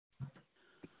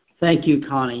Thank you,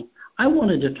 Connie. I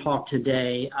wanted to talk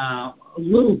today a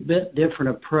little bit different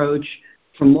approach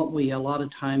from what we a lot of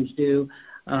times do.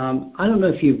 I don't know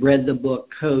if you've read the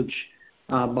book Coach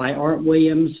by Art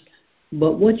Williams,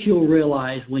 but what you'll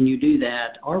realize when you do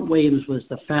that, Art Williams was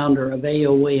the founder of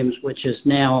A.O. Williams, which is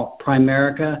now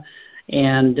Primerica.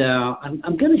 And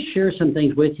I'm going to share some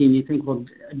things with you, and you think, well,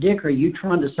 Dick, are you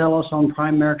trying to sell us on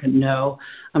Primerica? No.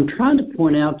 I'm trying to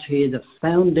point out to you the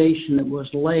foundation that was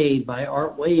laid by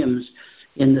Art Williams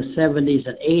in the 70s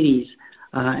and 80s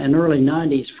and early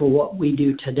 90s for what we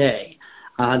do today.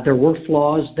 There were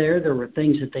flaws there. There were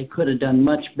things that they could have done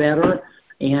much better.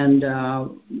 And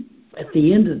at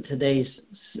the end of today's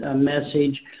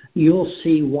message, you'll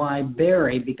see why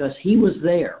Barry, because he was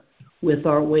there with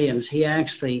Art Williams. He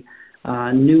actually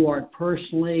knew Art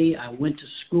personally. I went to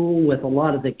school with a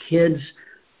lot of the kids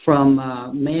from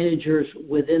managers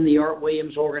within the Art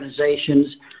Williams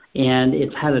organizations, and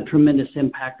it's had a tremendous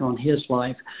impact on his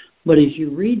life. But as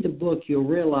you read the book, you'll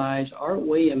realize Art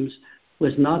Williams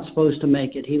was not supposed to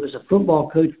make it. He was a football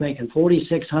coach making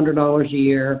 $4,600 a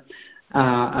year,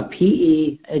 a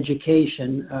PE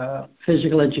education,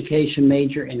 physical education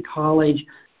major in college.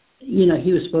 You know,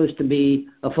 he was supposed to be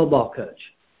a football coach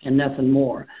and nothing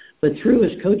more. But through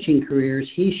his coaching careers,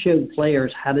 he showed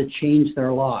players how to change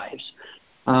their lives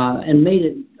and made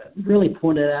it really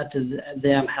pointed out to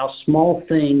them how small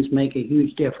things make a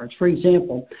huge difference. For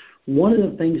example, one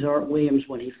of the things Art Williams,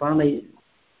 when he finally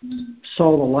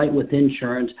saw the light with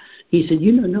insurance, he said,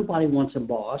 you know, nobody wants a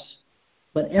boss,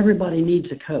 but everybody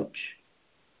needs a coach.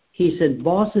 He said,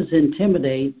 bosses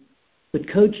intimidate,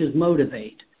 but coaches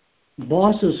motivate.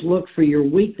 Bosses look for your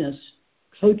weakness,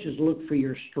 coaches look for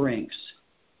your strengths.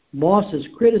 Bosses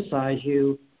criticize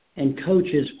you, and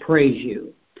coaches praise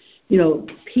you. You know,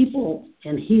 people,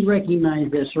 and he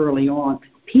recognized this early on,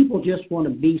 people just want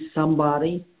to be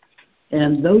somebody.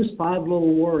 And those 5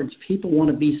 little words, people want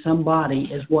to be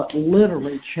somebody, is what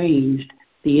literally changed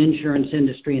the insurance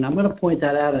industry. And I'm going to point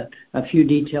that out a few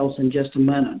details in just a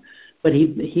minute. But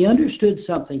he understood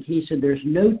something. He said there's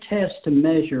no test to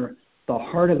measure the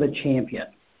heart of a champion.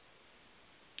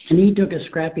 And he took a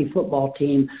scrappy football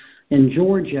team in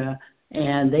Georgia,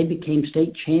 and they became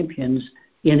state champions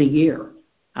in a year.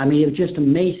 I mean, it was just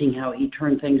amazing how he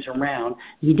turned things around.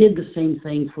 He did the same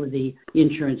thing for the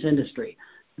insurance industry.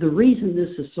 The reason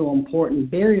this is so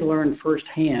important, Barry learned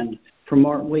firsthand from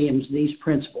Art Williams these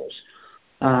principles.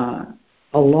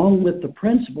 Along with the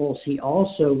principles, he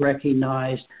also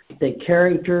recognized that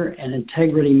character and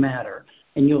integrity matter.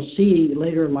 And you'll see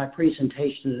later in my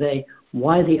presentation today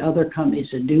why the other companies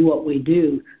that do what we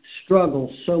do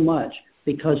struggle so much,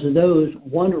 because of those,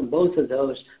 one or both of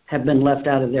those have been left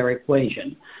out of their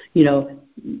equation. You know,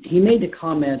 he made the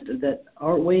comment that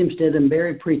Art Williams did, and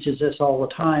Barry preaches this all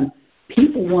the time,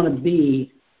 people want to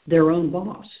be their own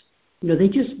boss. You know, they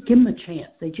just give them a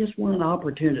chance. They just want an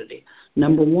opportunity,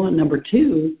 number one. Number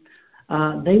two,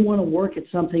 they want to work at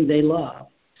something they love,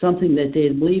 something that they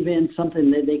believe in, something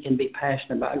that they can be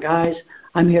passionate about. Guys,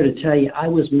 I'm here to tell you I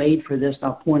was made for this, and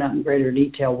I'll point out in greater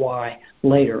detail why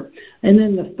later. And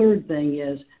then the third thing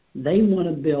is they want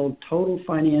to build total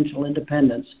financial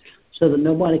independence so that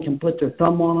nobody can put their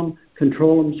thumb on them,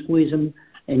 control them, squeeze them,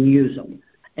 and use them.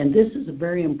 And this is a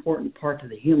very important part of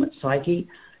the human psyche.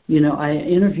 You know, I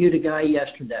interviewed a guy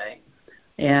yesterday,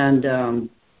 and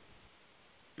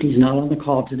he's not on the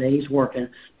call today. He's working.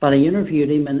 But I interviewed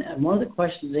him, and one of the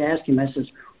questions I asked him, I said,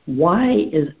 why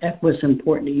is Equis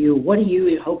important to you? What do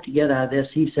you hope to get out of this?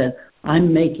 He said,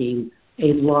 I'm making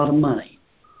a lot of money.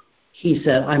 He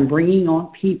said, I'm bringing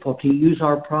on people to use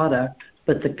our product,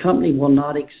 but the company will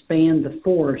not expand the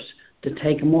force to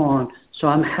take them on, so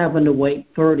I'm having to wait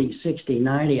 30, 60,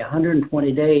 90,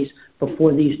 120 days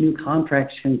before these new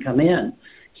contracts can come in.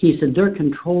 He said, they're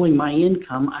controlling my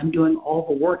income. I'm doing all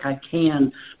the work I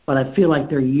can, but I feel like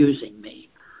they're using me.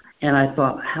 And I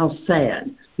thought, how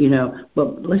sad, you know.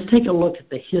 But let's take a look at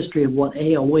the history of what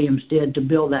A.L. Williams did to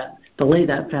build that, to lay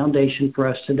that foundation for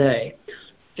us today.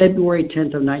 February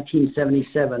 10th of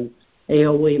 1977,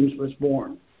 A.L. Williams was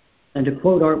born. And to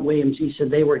quote Art Williams, he said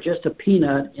they were just a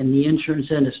peanut in the insurance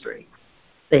industry.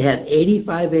 They had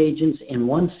 85 agents in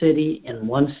one city in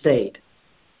one state.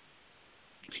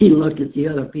 He looked at the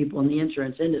other people in the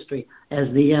insurance industry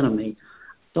as the enemy.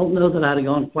 Don't know that I'd have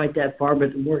gone quite that far,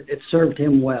 but it served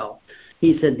him well.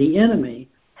 He said the enemy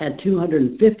had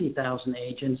 250,000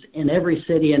 agents in every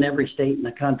city and every state in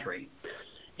the country.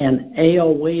 And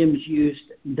A.L. Williams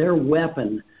used their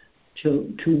weapon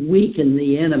to weaken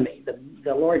the enemy,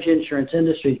 the large insurance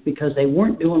industries, because they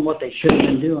weren't doing what they should have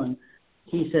been doing.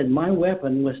 He said, my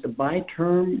weapon was to buy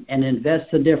term and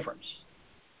invest the difference.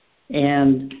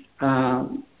 And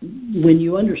when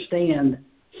you understand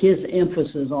his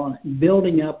emphasis on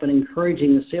building up and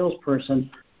encouraging the salesperson,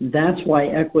 that's why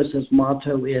Equis's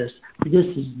motto is, this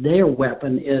is their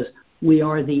weapon, is we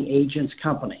are the agent's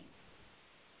company.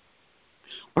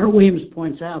 Art Williams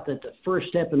points out that the first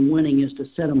step in winning is to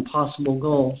set impossible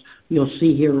goals. You'll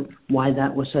see here why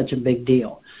that was such a big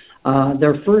deal.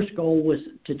 Their first goal was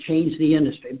to change the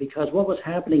industry, because what was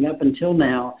happening up until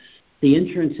now, the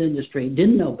insurance industry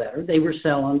didn't know better. They were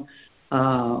selling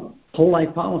whole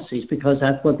life policies because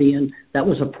that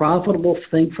was a profitable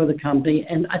thing for the company.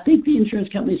 And I think the insurance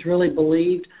companies really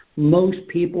believed most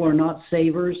people are not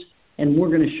savers, and we're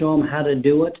going to show them how to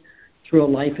do it through a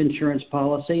life insurance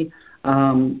policy.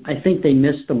 I think they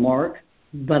missed the mark,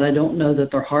 but I don't know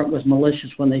that their heart was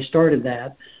malicious when they started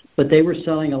that. But they were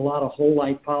selling a lot of whole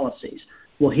life policies.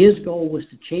 Well, his goal was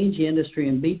to change the industry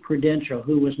and beat Prudential,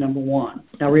 who was number one.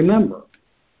 Now, remember,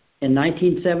 in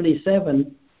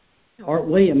 1977, Art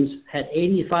Williams had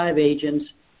 85 agents.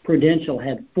 Prudential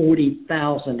had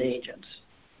 40,000 agents.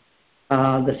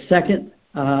 The second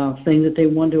thing that they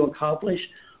wanted to accomplish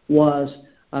was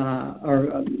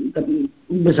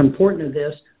important to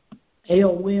this.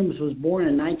 A.L. Williams was born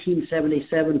in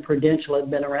 1977. Prudential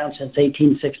had been around since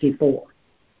 1864.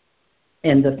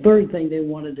 And the third thing they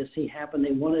wanted to see happen,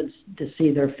 they wanted to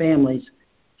see their families,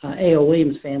 A.L.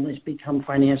 Williams families, become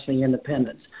financially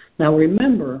independent. Now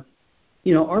remember,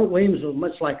 Art Williams was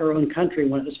much like our own country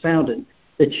when it was founded.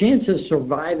 The chance of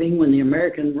surviving when the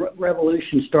American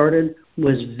Revolution started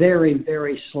was very,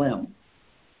 very slim.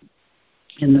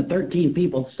 And the 13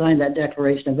 people that signed that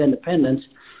Declaration of Independence,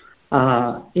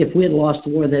 if we had lost the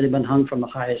war, they'd have been hung from the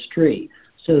highest tree.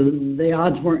 So the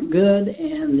odds weren't good,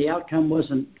 and the outcome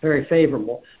wasn't very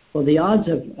favorable. Well, the odds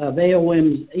of A.L.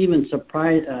 Williams even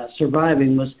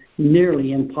surviving was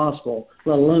nearly impossible,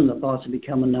 let alone the thoughts of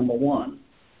becoming number one.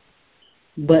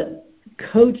 But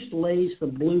Coach lays the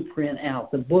blueprint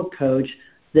out, the book Coach,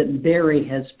 that Barry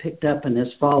has picked up and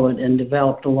has followed and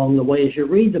developed along the way. As you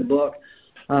read the book,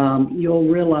 you'll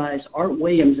realize Art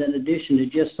Williams, in addition to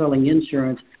just selling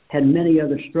insurance, had many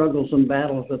other struggles and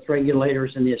battles with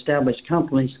regulators and the established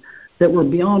companies that were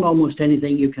beyond almost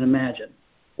anything you can imagine.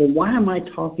 Well, why am I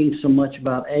talking so much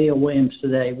about A.L. Williams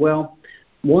today? Well,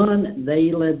 one,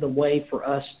 they led the way for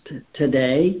us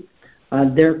today.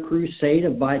 Their crusade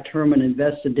of buy term and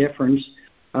invest the difference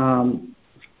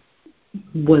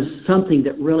was something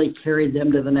that really carried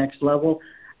them to the next level.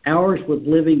 Ours with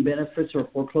living benefits or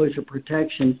foreclosure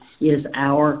protection is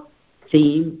our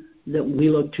theme that we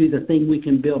look to, the thing we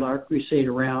can build our crusade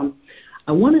around.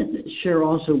 I want to share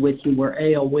also with you where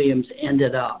A.L. Williams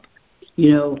ended up.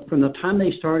 From the time they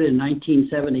started in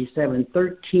 1977,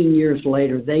 13 years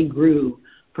later, they grew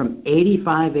from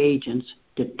 85 agents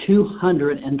to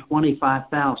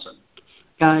 225,000.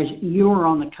 Guys, you are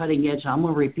on the cutting edge. I'm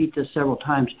going to repeat this several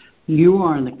times. You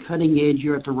are on the cutting edge.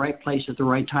 You're at the right place at the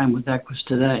right time with Equis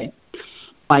today.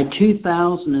 By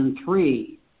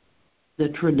 2003, the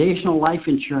traditional life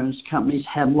insurance companies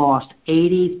had lost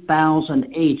 80,000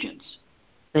 agents.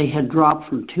 They had dropped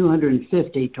from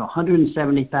 250 to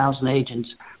 170,000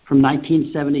 agents from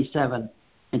 1977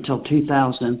 until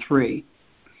 2003.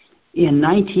 In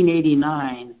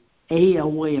 1989,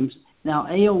 A.L. Williams did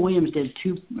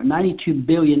 $92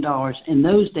 billion. In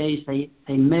those days, they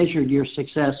measured your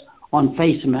success on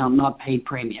face amount, not paid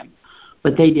premium.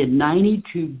 But they did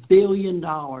 $92 billion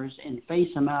in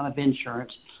face amount of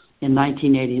insurance in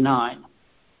 1989.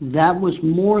 That was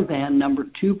more than number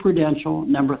 2 Prudential,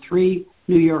 number 3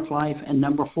 New York Life, and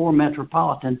number 4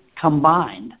 Metropolitan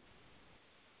combined.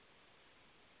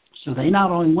 So they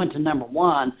not only went to number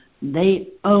 1, they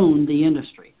owned the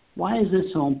industry. Why is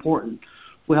this so important?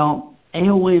 Well,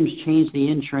 A.L. Williams changed the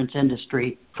insurance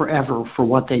industry forever for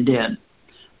what they did.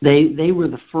 They were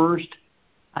the first,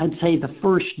 I'd say the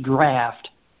first draft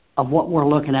of what we're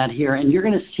looking at here. And you're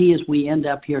going to see as we end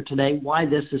up here today why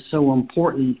this is so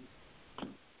important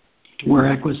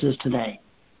where Equis is today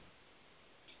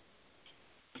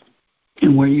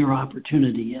and where your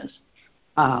opportunity is.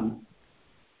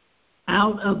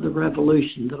 Out of the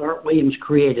revolution that Art Williams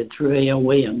created through A.L.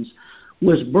 Williams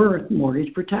was birthed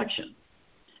mortgage protection.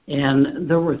 And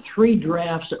there were 3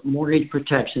 drafts of mortgage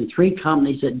protection, 3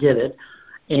 companies that did it,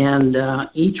 and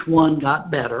each one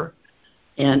got better.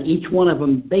 And each one of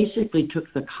them basically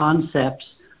took the concepts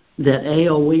that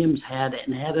A.L. Williams had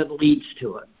and added leads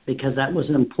to it, because that was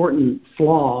an important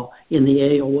flaw in the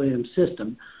A.L. Williams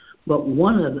system. But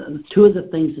 2 of the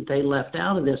things that they left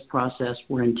out of this process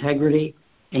were integrity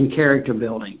and character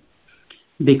building.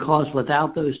 Because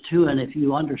without those 2, and if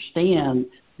you understand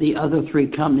the other 3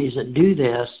 companies that do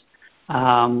this,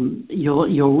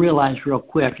 you'll realize real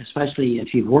quick, especially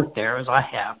if you've worked there, as I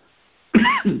have,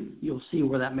 you'll see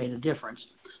where that made a difference.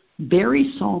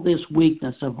 Barry saw this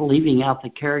weakness of leaving out the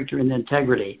character and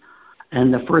integrity,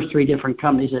 and the first three different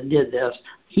companies that did this,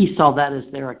 he saw that as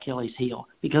their Achilles heel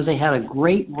because they had a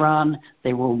great run.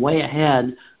 They were way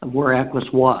ahead of where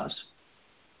Equis was.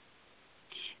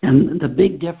 And the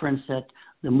big difference that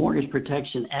the mortgage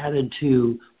protection added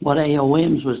to what A.O.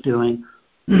 Williams was doing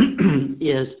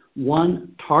is,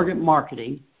 one, target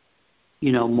marketing,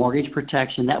 mortgage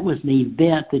protection. That was an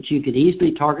event that you could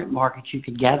easily target market. You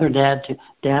could gather data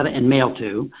and mail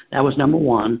to. That was number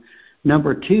one.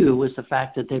 Number two was the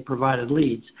fact that they provided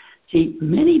leads. See,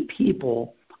 many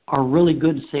people are really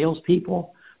good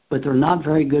salespeople, but they're not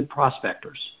very good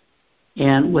prospectors.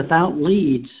 And without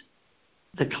leads,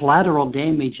 the collateral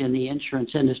damage in the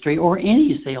insurance industry or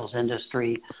any sales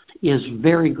industry is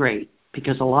very great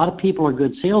because a lot of people are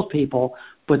good salespeople,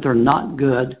 but they're not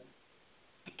good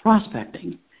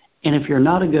prospecting. And if you're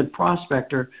not a good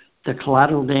prospector, the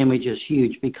collateral damage is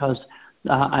huge because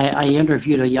I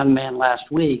interviewed a young man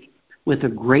last week with a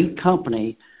great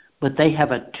company, but they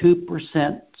have a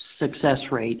 2% success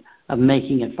rate of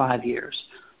making it 5 years.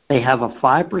 They have a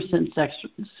 5%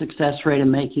 success rate of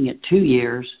making it 2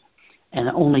 years and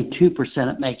only 2%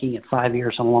 at making it 5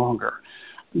 years and longer.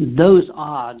 Those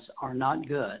odds are not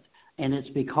good, and it's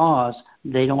because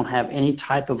they don't have any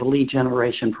type of a lead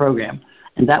generation program.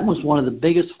 And that was one of the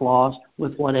biggest flaws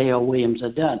with what A.O. Williams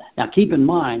had done. Now, keep in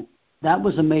mind, that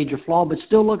was a major flaw, but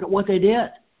still look at what they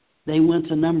did. They went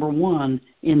to number one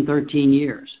in 13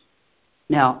 years.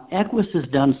 Now, Equis has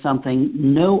done something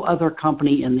no other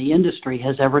company in the industry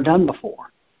has ever done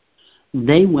before.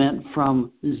 They went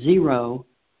from zero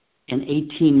in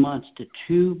 18 months to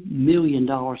 $2 million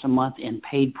a month in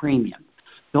paid premium.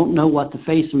 Don't know what the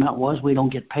face amount was. We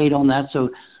don't get paid on that. So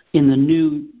in the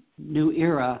new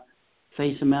era,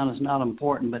 face amount is not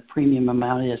important, but premium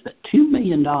amount is. But $2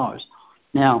 million.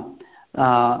 Now,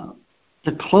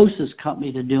 the closest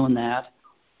company to doing that,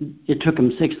 it took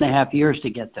them 6.5 years to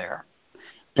get there.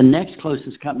 The next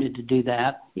closest company to do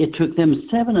that, it took them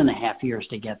 7.5 years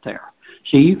to get there.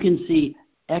 So you can see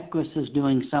Equis is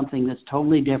doing something that's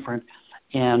totally different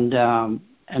and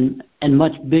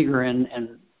much bigger,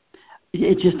 and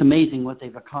it's just amazing what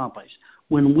they've accomplished.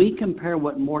 When we compare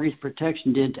what mortgage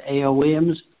protection did to A.O.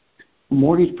 Williams,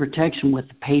 mortgage protection with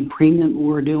the paid premium we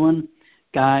were doing,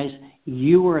 guys,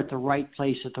 you were at the right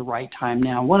place at the right time.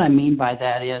 Now, what I mean by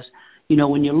that is,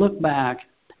 when you look back,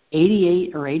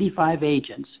 88 or 85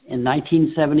 agents in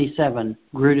 1977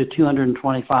 grew to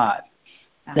 225.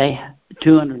 They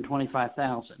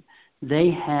 225,000.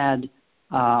 They had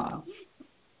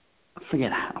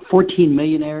 14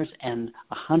 millionaires and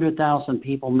 100,000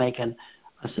 people making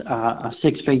a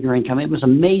six-figure income. It was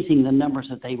amazing the numbers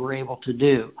that they were able to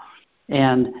do.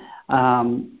 And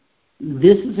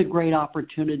this is a great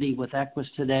opportunity with Equis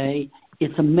today.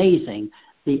 It's amazing.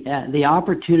 The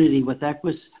opportunity with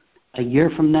Equis a year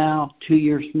from now, 2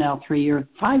 years from now, 3 years,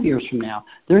 5 years from now,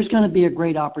 there's going to be a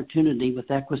great opportunity with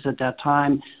Equis at that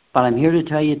time. But I'm here to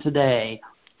tell you today,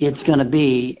 it's going to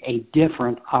be a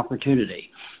different opportunity.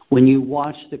 When you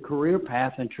watch the career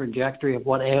path and trajectory of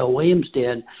what A.O. Williams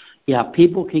did, yeah,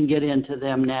 people can get into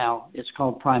them now. It's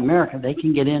called Primerica. They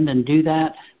can get in and do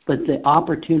that, but the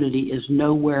opportunity is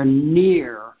nowhere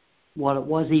near what it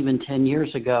was even 10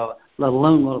 years ago, let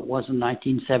alone what it was in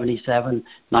 1977,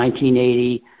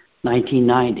 1980,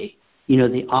 1990.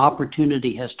 The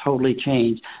opportunity has totally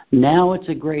changed. Now it's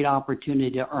a great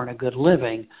opportunity to earn a good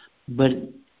living, but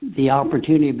the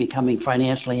opportunity of becoming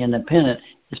financially independent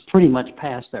is pretty much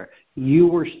past there.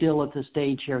 You are still at the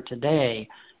stage here today,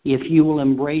 if you will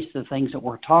embrace the things that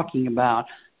we're talking about,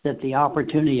 that the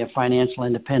opportunity of financial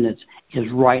independence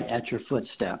is right at your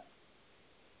footstep.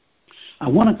 I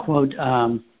want to quote,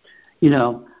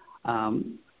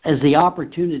 as the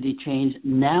opportunity changed,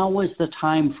 now is the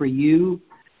time for you.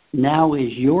 Now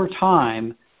is your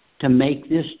time to make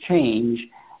this change.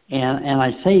 And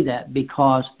I say that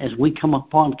because as we come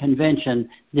upon convention,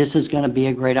 this is going to be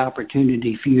a great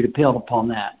opportunity for you to build upon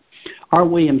that. Art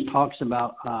Williams talks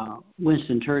about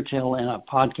Winston Churchill in a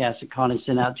podcast that Connie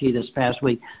sent out to you this past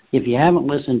week. If you haven't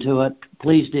listened to it,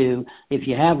 please do. If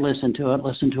you have listened to it,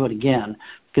 listen to it again,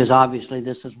 because obviously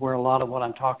this is where a lot of what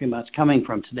I'm talking about is coming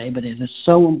from today, but it is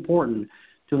so important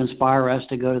to inspire us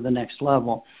to go to the next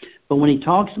level. But when he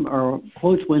talks or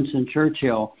quotes Winston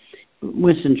Churchill,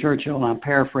 and I'm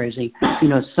paraphrasing,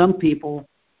 some people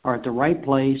are at the right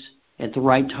place at the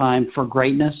right time for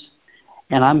greatness.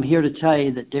 And I'm here to tell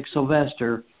you that Dick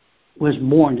Sylvester was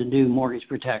born to do mortgage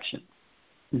protection.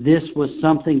 This was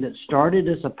something that started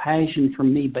as a passion for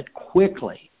me, but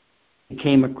quickly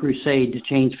became a crusade to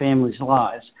change families'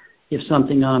 lives if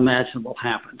something unimaginable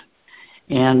happened.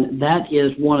 And that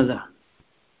is one of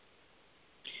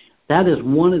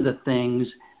the things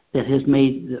that has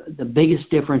made the biggest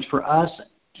difference for us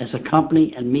as a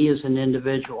company and me as an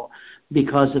individual.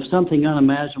 Because if something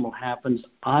unimaginable happens,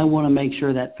 I want to make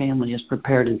sure that family is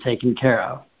prepared and taken care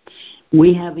of.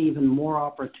 We have even more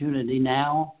opportunity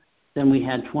now than we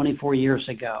had 24 years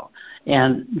ago.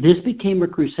 And this became a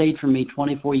crusade for me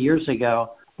 24 years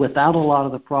ago without a lot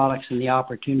of the products and the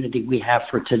opportunity we have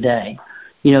for today.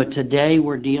 Today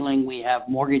we have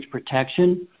mortgage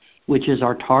protection, which is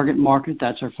our target market.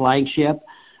 That's our flagship.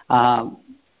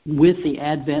 With the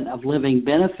advent of living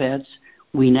benefits,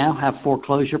 we now have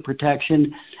foreclosure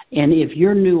protection. And if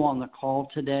you're new on the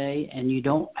call today and you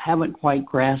haven't quite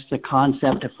grasped the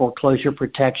concept of foreclosure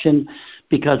protection,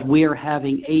 because we are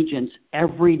having agents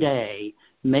every day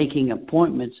making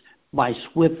appointments by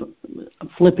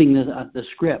flipping the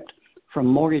script from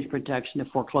mortgage protection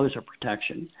to foreclosure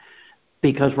protection,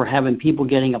 because we're having people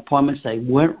getting appointments they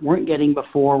weren't getting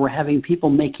before. We're having people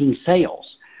making sales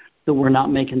that were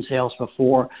not making sales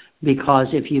before, because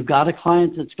if you've got a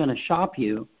client that's going to shop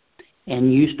you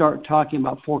and you start talking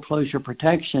about foreclosure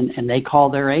protection and they call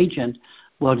their agent,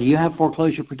 well, do you have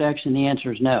foreclosure protection? The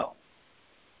answer is no.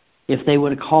 If they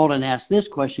would have called and asked this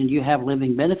question, do you have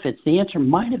living benefits? The answer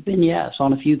might have been yes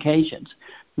on a few occasions.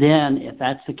 Then if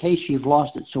that's the case, you've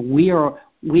lost it. So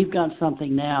we've got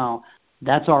something now.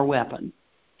 That's our weapon,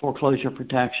 foreclosure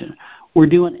protection. We're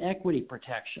doing equity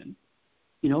protection.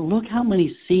 Look how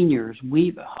many seniors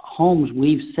homes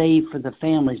we've saved for the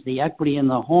families, the equity in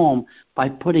the home, by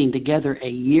putting together a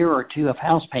year or two of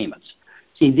house payments.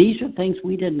 See, these are things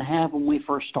we didn't have when we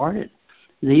first started.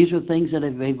 These are things that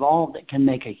have evolved that can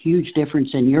make a huge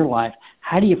difference in your life.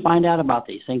 How do you find out about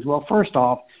these things? Well, first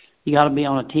off, you got to be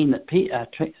on a team that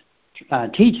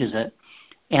teaches it,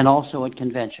 and also at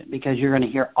convention, because you're going to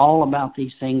hear all about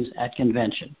these things at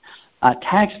convention.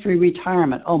 Tax-free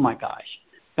retirement, oh my gosh.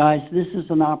 Guys, this is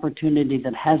an opportunity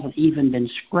that hasn't even been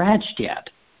scratched yet,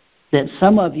 that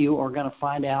some of you are going to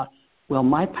find out, well,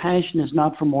 my passion is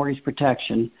not for mortgage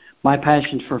protection. My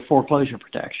passion is for foreclosure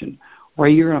protection. Or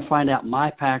you're going to find out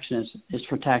my passion is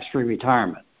for tax-free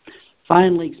retirement.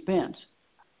 Finally, expense.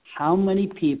 How many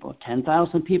people,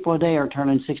 10,000 people a day, are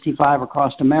turning 65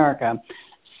 across America?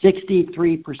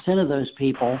 63% of those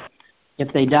people,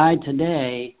 if they died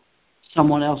today,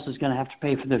 someone else is going to have to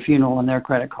pay for their funeral on their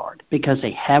credit card because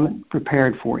they haven't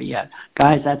prepared for it yet.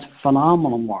 Guys, that's a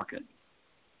phenomenal market.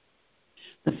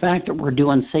 The fact that we're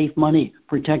doing safe money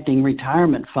protecting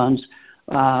retirement funds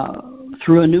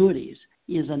through annuities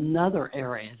is another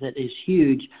area that is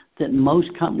huge that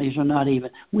most companies are not even.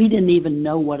 We didn't even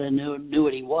know what an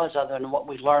annuity was other than what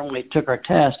we learned when we took our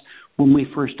test when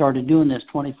we first started doing this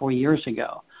 24 years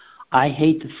ago. I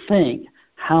hate to think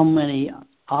how many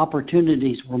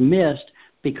opportunities were missed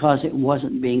because it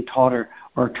wasn't being taught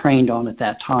or trained on at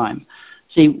that time.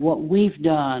 See, what we've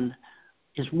done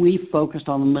is we focused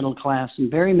on the middle class,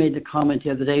 and Barry made the comment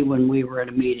the other day when we were at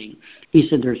a meeting. He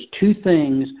said there's two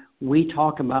things we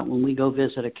talk about when we go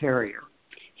visit a carrier.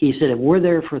 He said if we're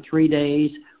there for 3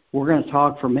 days, we're going to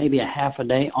talk for maybe a half a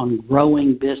day on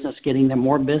growing business, getting them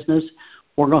more business.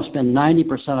 We're going to spend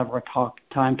 90% of our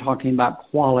time talking about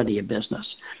quality of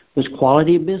business. Because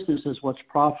quality of business is what's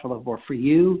profitable for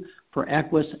you, for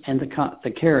Equis, and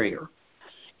the carrier.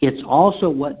 It's also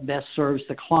what best serves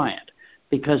the client.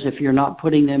 Because if you're not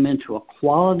putting them into a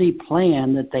quality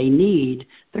plan that they need,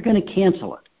 they're going to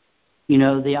cancel it.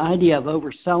 The idea of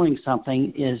overselling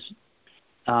something is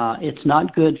it's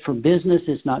not good for business.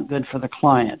 It's not good for the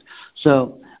client.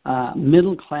 So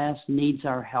middle class needs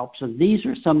our help. So these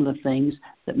are some of the things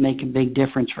that make a big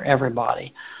difference for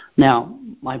everybody. Now,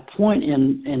 my point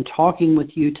in talking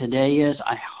with you today is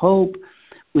I hope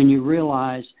when you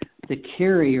realize the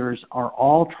carriers are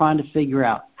all trying to figure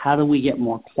out how do we get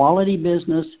more quality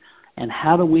business and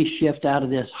how do we shift out of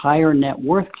this higher net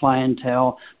worth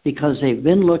clientele, because they've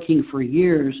been looking for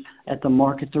years at the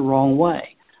market the wrong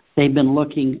way. They've been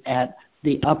looking at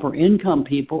the upper income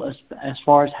people as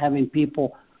far as having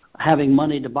people having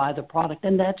money to buy the product,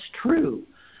 and that's true.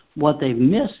 What they've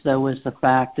missed, though, is the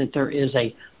fact that there is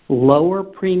a lower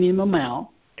premium amount.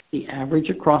 The average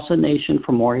across the nation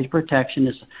for mortgage protection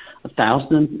is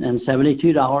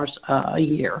 $1,072 a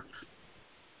year.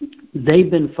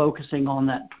 They've been focusing on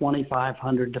that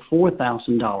 $2,500 to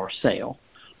 $4,000 sale.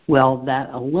 Well, that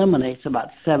eliminates about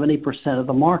 70% of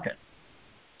the market.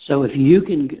 So if you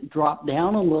can drop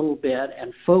down a little bit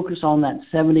and focus on that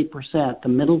 70%, the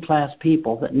middle-class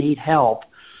people that need help,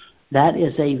 that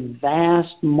is a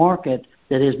vast market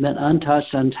that has been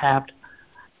untouched, untapped,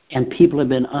 and people have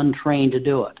been untrained to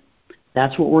do it.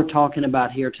 That's what we're talking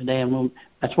about here today, and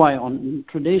that's why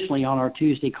traditionally on our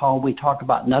Tuesday call we talk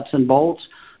about nuts and bolts.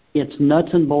 It's nuts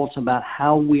and bolts about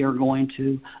how we are going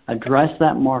to address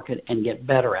that market and get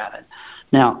better at it.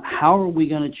 Now, how are we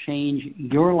going to change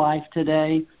your life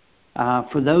today?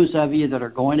 For those of you that are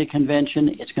going to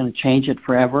convention, it's going to change it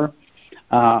forever.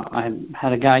 I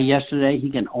had a guy yesterday, he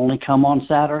can only come on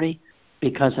Saturday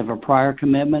because of a prior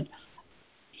commitment.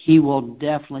 He will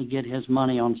definitely get his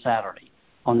money on Saturday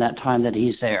on that time that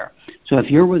he's there. So if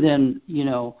you're within,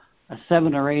 a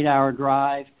 7 or 8 hour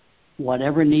drive,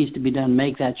 whatever needs to be done,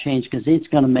 make that change, because it's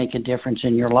going to make a difference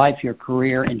in your life, your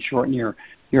career, and shorten your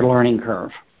learning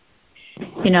curve.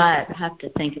 I have to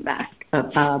think back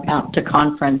about the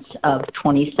conference of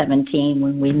 2017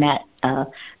 when we met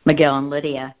Miguel and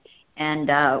Lydia. And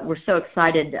we're so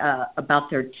excited about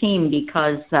their team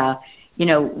because,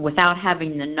 without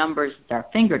having the numbers at our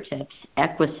fingertips,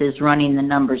 Equis is running the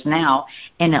numbers now.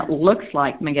 And it looks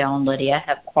like Miguel and Lydia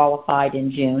have qualified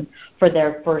in June for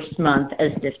their first month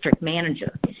as district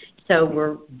manager. So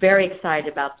we're very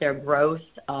excited about their growth.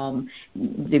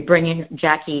 They're bringing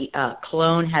Jackie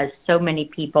Colon has so many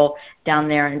people down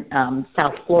there in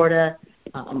South Florida,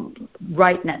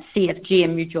 right in that CFG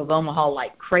and Mutual of Omaha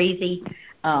like crazy,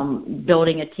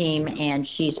 building a team, and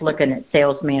she's looking at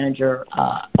sales manager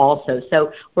also.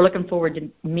 So we're looking forward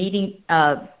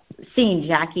to seeing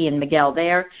Jackie and Miguel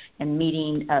there and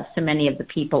meeting so many of the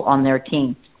people on their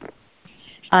team.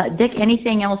 Dick,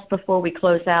 anything else before we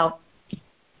close out?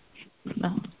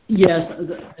 No. Yes,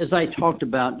 as I talked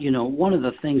about, one of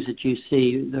the things that you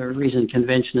see, the reason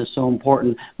convention is so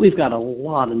important, we've got a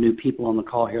lot of new people on the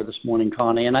call here this morning,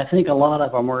 Connie, and I think a lot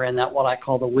of them are in that what I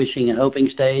call the wishing and hoping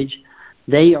stage.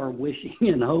 They are wishing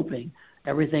and hoping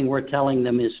everything we're telling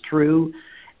them is true.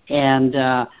 And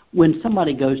when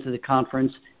somebody goes to the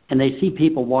conference and they see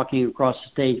people walking across the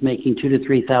stage making $2,000 to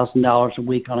 $3,000 a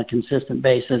week on a consistent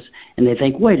basis, and they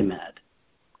think, wait a minute,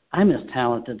 I'm as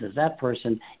talented as that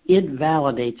person, it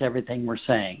validates everything we're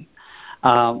saying.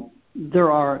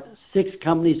 There are 6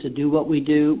 companies that do what we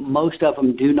do. Most of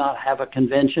them do not have a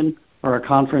convention or a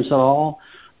conference at all.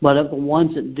 But of the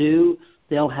ones that do,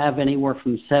 they'll have anywhere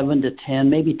from 7 to 10,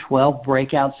 maybe 12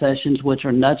 breakout sessions, which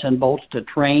are nuts and bolts to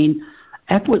train.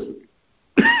 Equis,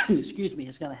 is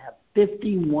going to have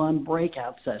 51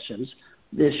 breakout sessions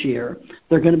this year.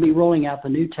 They're going to be rolling out the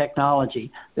new technology.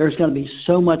 There's going to be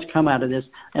so much come out of this.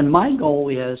 And my goal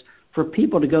is for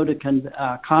people to go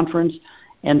to conference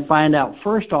and find out,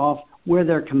 first off, where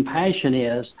their compassion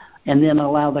is, and then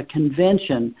allow the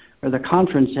convention or the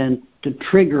conference in to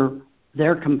trigger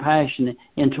their compassion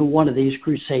into one of these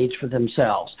crusades for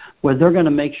themselves, where they're going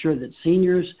to make sure that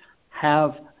seniors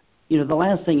have, the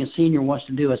last thing a senior wants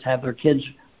to do is have their kids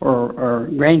or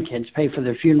grandkids pay for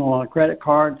their funeral on a credit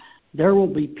card. There will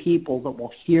be people that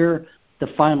will hear the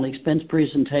final expense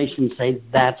presentation and say,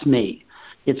 that's me.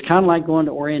 It's kind of like going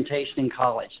to orientation in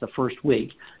college the first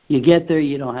week. You get there,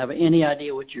 you don't have any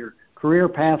idea what your career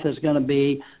path is going to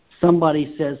be.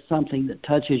 Somebody says something that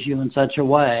touches you in such a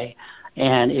way,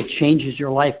 and it changes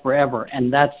your life forever.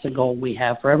 And that's the goal we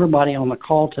have for everybody on the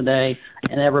call today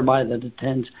and everybody that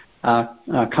attends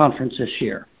conference this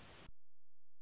year.